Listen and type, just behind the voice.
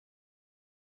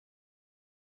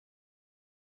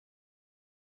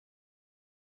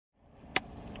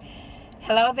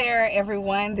Hello there,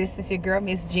 everyone. This is your girl,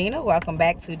 Miss Gina. Welcome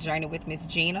back to Journey with Miss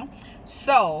Gina.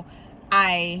 So,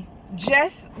 I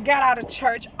just got out of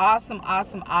church. Awesome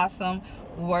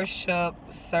worship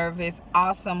service.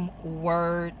 Awesome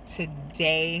word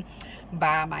today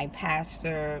by my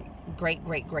pastor. Great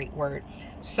word.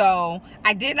 So,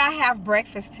 I did not have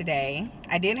breakfast today.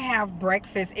 I didn't have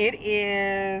breakfast. It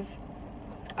is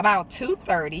about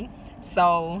 2:30.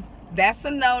 So, that's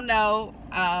a no-no.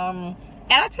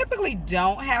 And I typically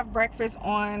don't have breakfast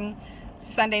on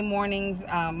Sunday mornings.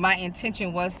 My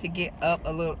intention was to get up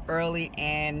a little early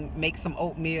and make some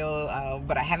oatmeal,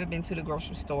 but I haven't been to the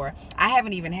grocery store. I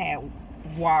haven't even had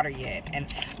water yet,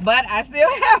 but I still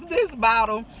have this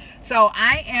bottle. So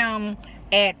I am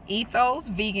at Ethos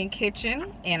Vegan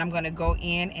Kitchen, and I'm going to go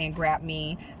in and grab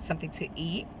me something to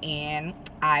eat, and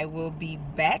I will be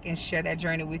back and share that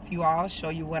journey with you all, show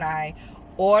you what I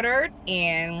ordered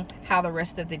and how the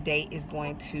rest of the day is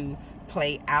going to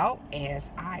play out as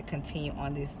I continue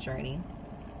on this journey.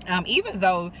 Even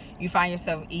though you find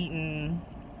yourself eating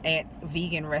at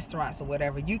vegan restaurants or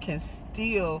whatever, you can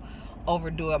still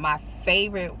overdo it.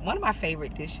 One of my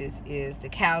favorite dishes is the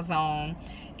calzone,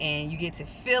 and you get to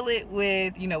fill it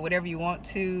with, whatever you want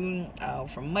to,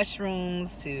 from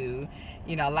mushrooms to,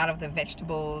 a lot of the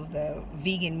vegetables, the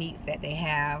vegan meats that they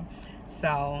have.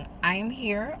 So I am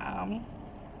here,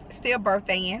 still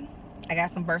birthdaying. I got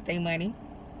some birthday money.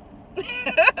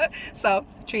 So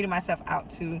treating myself out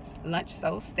to lunch,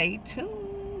 so stay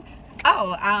tuned.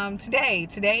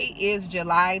 Today is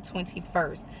July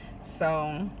 21st.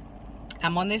 So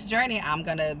I'm on this journey. I'm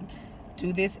gonna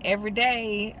do this every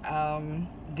day.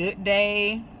 Good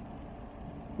day,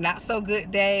 not so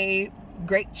good day,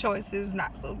 great choices,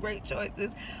 not so great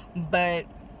choices, but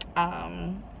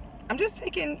I'm just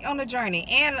taking on a journey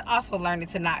and also learning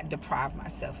to not deprive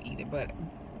myself either,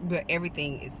 but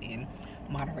everything is in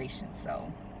moderation. So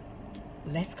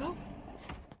let's go.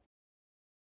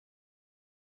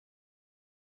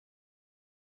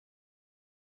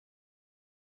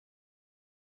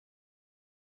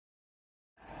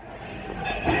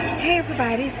 Hey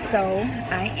everybody, so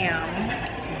I am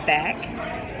back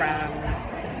from,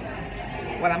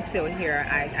 well, I'm still here.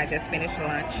 I just finished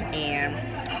lunch, and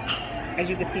as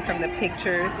you can see from the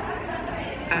pictures,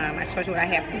 I showed you what I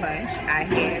had for lunch.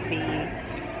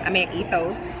 I'm at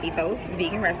Ethos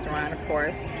Vegan Restaurant, of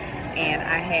course, and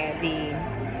I had the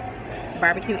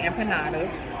barbecue empanadas.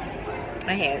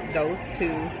 I had those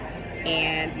two,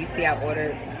 and you see I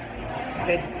ordered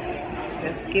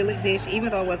the skillet dish. Even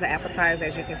though it was an appetizer,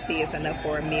 as you can see, it's enough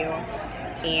for a meal,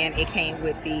 and it came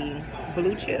with the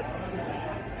blue chips,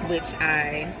 which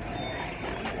I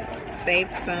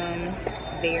saved some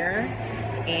there,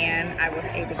 and I was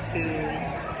able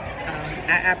to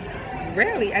I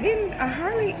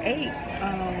hardly ate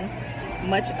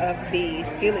much of the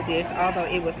skillet dish, although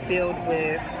it was filled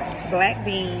with black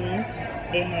beans.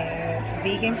 It had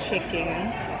vegan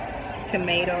chicken,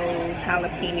 tomatoes,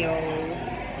 jalapenos,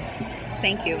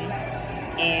 thank you,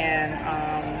 and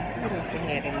what else it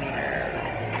had in there?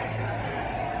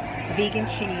 Vegan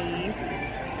cheese.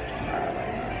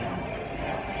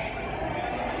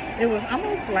 It was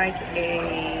almost like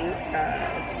a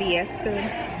fiesta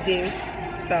dish,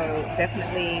 so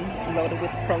definitely loaded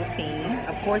with protein.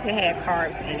 Of course, it had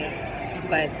carbs in it,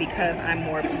 but because I'm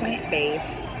more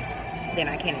plant-based, then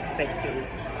I can expect to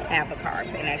have the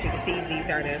carbs. And as you can see, these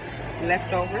are the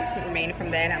leftovers remaining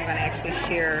from that. I'm going to actually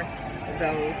share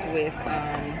those with,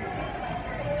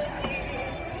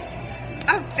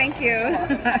 oh, thank you.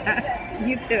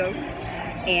 You too.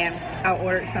 And I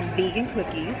ordered some vegan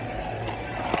cookies.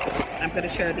 I'm going to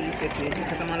share these with you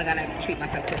because I'm only going to treat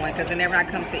myself to one, because whenever I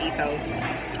come to Ethos,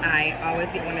 I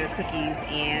always get one of the cookies,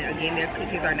 and again, their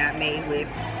cookies are not made with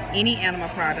any animal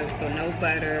products, so no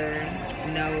butter,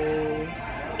 no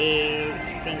eggs,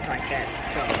 things like that.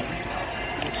 So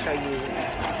I'll show you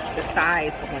the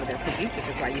size of one of their cookies, which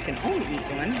is why you can only eat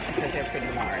one, because they're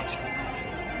pretty large.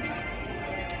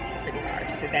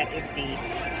 So that is the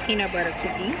peanut butter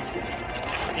cookie,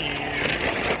 and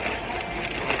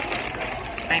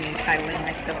I'm entitling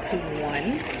myself to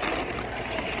one,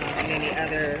 and then the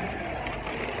other,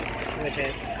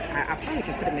 I probably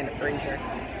can put them in the freezer,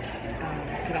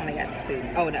 because I only got two.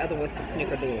 Oh, and the other was the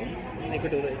snickerdoodle. The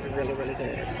snickerdoodle is really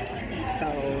good. So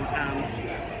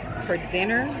for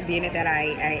dinner, being that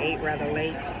I ate rather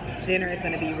late, dinner is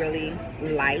going to be really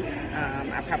light.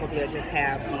 I probably will just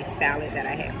have the salad that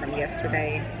I had from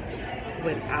yesterday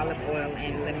with olive oil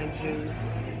and lemon juice,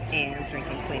 and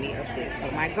drinking plenty of this. So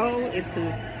my goal is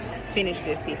to finish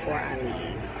this before I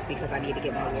leave, because I need to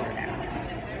get my water down.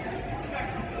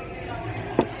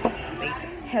 Stay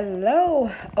tuned.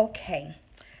 Hello. Okay.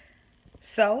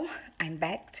 So I'm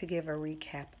back to give a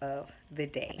recap of the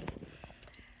day.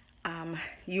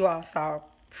 You all saw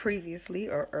previously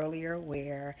or earlier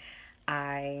where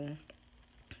I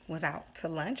was out to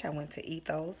lunch. I went to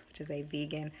Ethos, which is a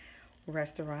vegan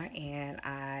restaurant, and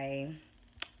I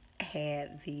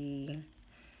had the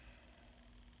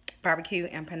barbecue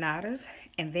empanadas,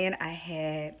 and then I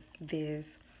had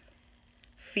this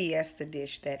fiesta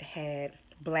dish that had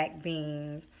black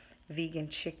beans, vegan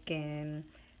chicken,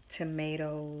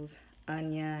 tomatoes,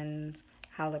 onions,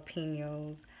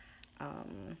 jalapenos,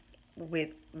 with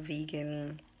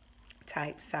vegan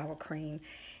type sour cream.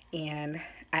 And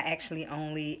I actually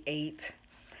only ate,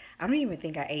 I don't even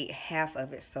think I ate half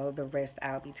of it, so the rest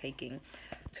I'll be taking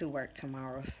to work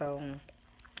tomorrow. So,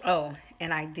 oh,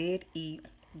 and I did eat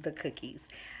the cookies,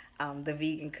 the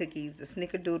vegan cookies, the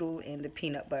snickerdoodle and the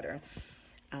peanut butter.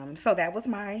 So that was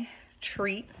my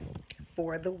treat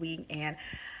for the week, and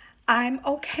I'm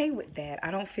okay with that.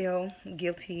 I don't feel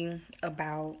guilty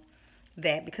about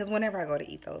that because whenever I go to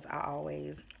eat those, I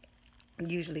always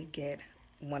usually get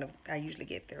I usually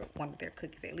get one of their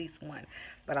cookies, at least one.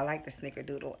 But I like the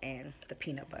snickerdoodle and the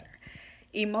peanut butter.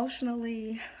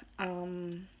 Emotionally, I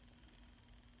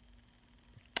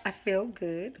feel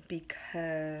good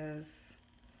because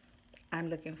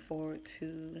I'm looking forward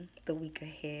to the week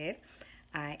ahead.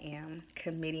 I am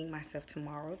committing myself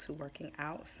tomorrow to working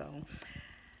out. So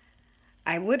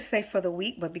I would say for the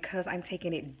week, but because I'm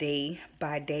taking it day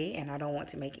by day and I don't want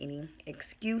to make any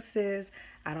excuses,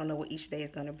 I don't know what each day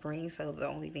is going to bring. So the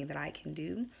only thing that I can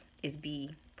do is be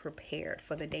prepared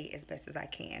for the day as best as I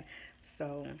can.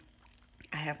 So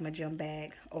I have my gym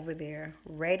bag over there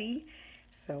ready.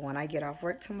 So when I get off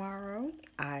work tomorrow,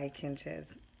 I can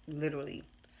just literally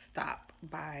stop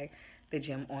by the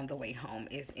gym on the way home.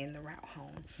 Is in the route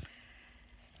home.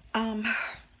 Um,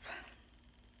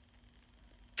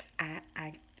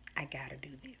 I gotta do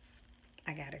this.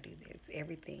 I gotta do this.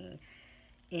 Everything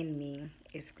in me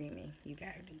is screaming, you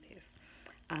gotta do this.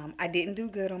 I didn't do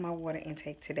good on my water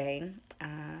intake today.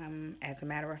 As a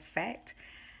matter of fact,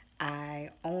 I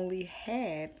only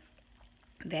had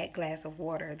that glass of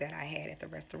water that I had at the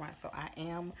restaurant. So I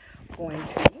am going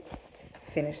to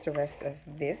finish the rest of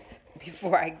this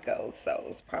before I go. So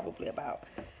it's probably about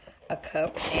a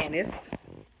cup, and it's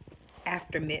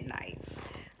after midnight.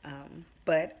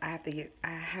 But I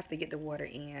have to get the water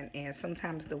in, and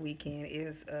sometimes the weekend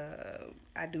is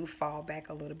I do fall back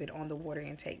a little bit on the water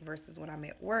intake versus when I'm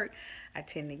at work. I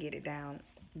tend to get it down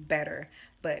better,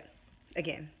 but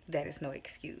again, that is no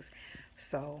excuse.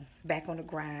 So back on the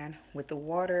grind with the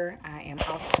water. I am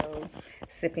also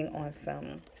sipping on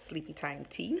some Sleepy Time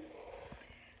tea.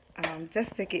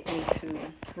 Just to get me to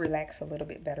relax a little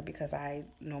bit better because I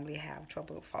normally have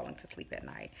trouble falling to sleep at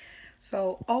night.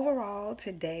 So overall,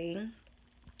 today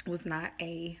was not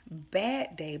a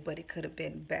bad day, but it could have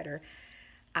been better.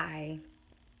 I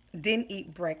didn't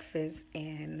eat breakfast,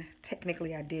 and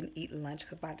technically I didn't eat lunch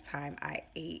because by the time I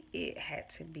ate, it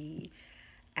had to be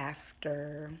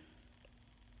after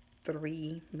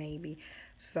 3 maybe.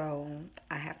 So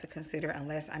I have to consider,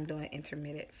 unless I'm doing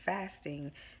intermittent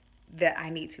fasting, that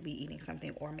I need to be eating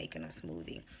something or making a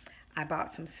smoothie. I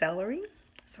bought some celery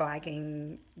so I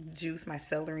can juice my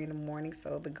celery in the morning.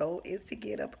 So the goal is to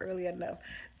get up early enough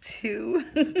to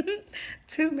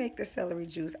to make the celery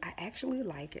juice. I actually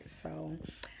like it. So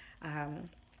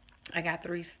I got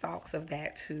 3 stalks of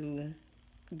that to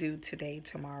do today,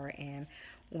 tomorrow, and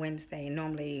Wednesday.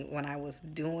 Normally when I was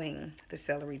doing the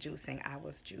celery juicing, I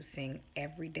was juicing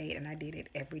every day, and I did it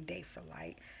every day for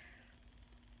like,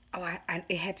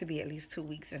 it had to be at least 2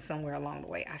 weeks, and somewhere along the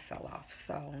way I fell off.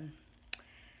 So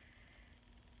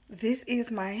this is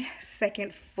my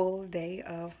second full day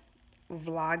of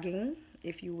vlogging,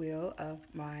 if you will, of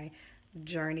my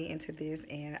journey into this,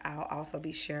 and I'll also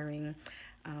be sharing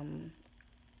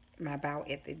my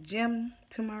bout at the gym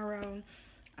tomorrow.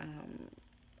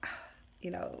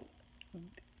 You know,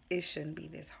 it shouldn't be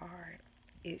this hard.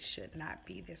 It should not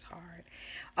be this hard.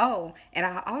 Oh, and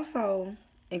I also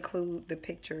include the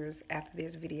pictures after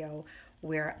this video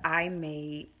where I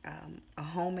made a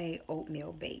homemade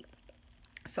oatmeal bake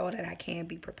so that I can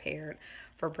be prepared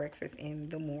for breakfast in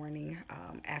the morning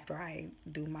after I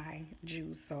do my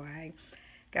juice. So I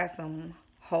got some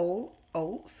whole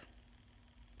oats,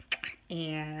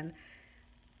 and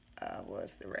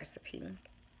what's the recipe?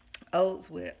 Oats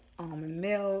with almond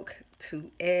milk, 2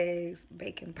 eggs,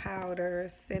 baking powder,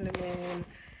 cinnamon.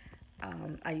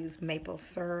 I use maple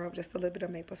syrup, just a little bit of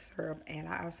maple syrup, and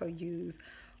I also use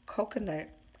coconut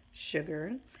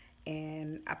sugar,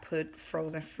 and I put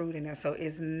frozen fruit in there. So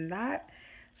it's not,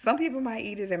 some people might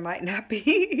eat it and might not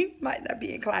be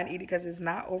inclined to eat it because it's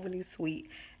not overly sweet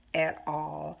at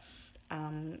all.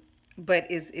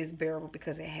 But is bearable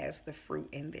because it has the fruit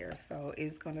in there, so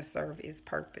it's going to serve its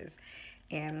purpose.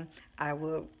 And I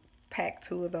will pack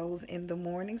 2 of those in the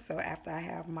morning, so after I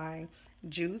have my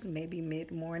juice, maybe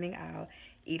mid-morning, I'll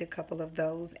eat a couple of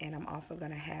those. And I'm also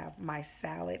going to have my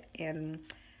salad and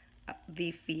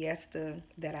the fiesta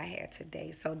that I had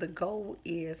today. So the goal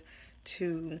is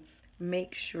to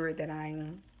make sure that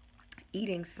I'm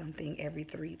eating something every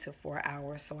 3 to 4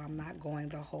 hours, so I'm not going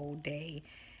the whole day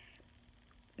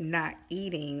not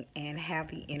eating and have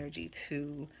the energy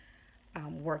to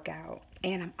work out.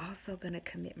 And I'm also going to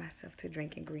commit myself to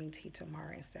drinking green tea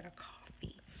tomorrow instead of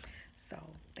coffee. So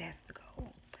that's the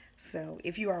goal. So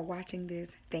if you are watching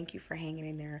this, thank you for hanging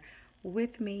in there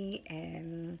with me,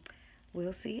 and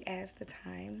we'll see as the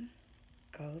time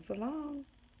goes along.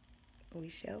 We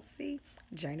shall see.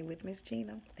 Journey with Miss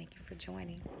Gina. Thank you for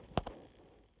joining.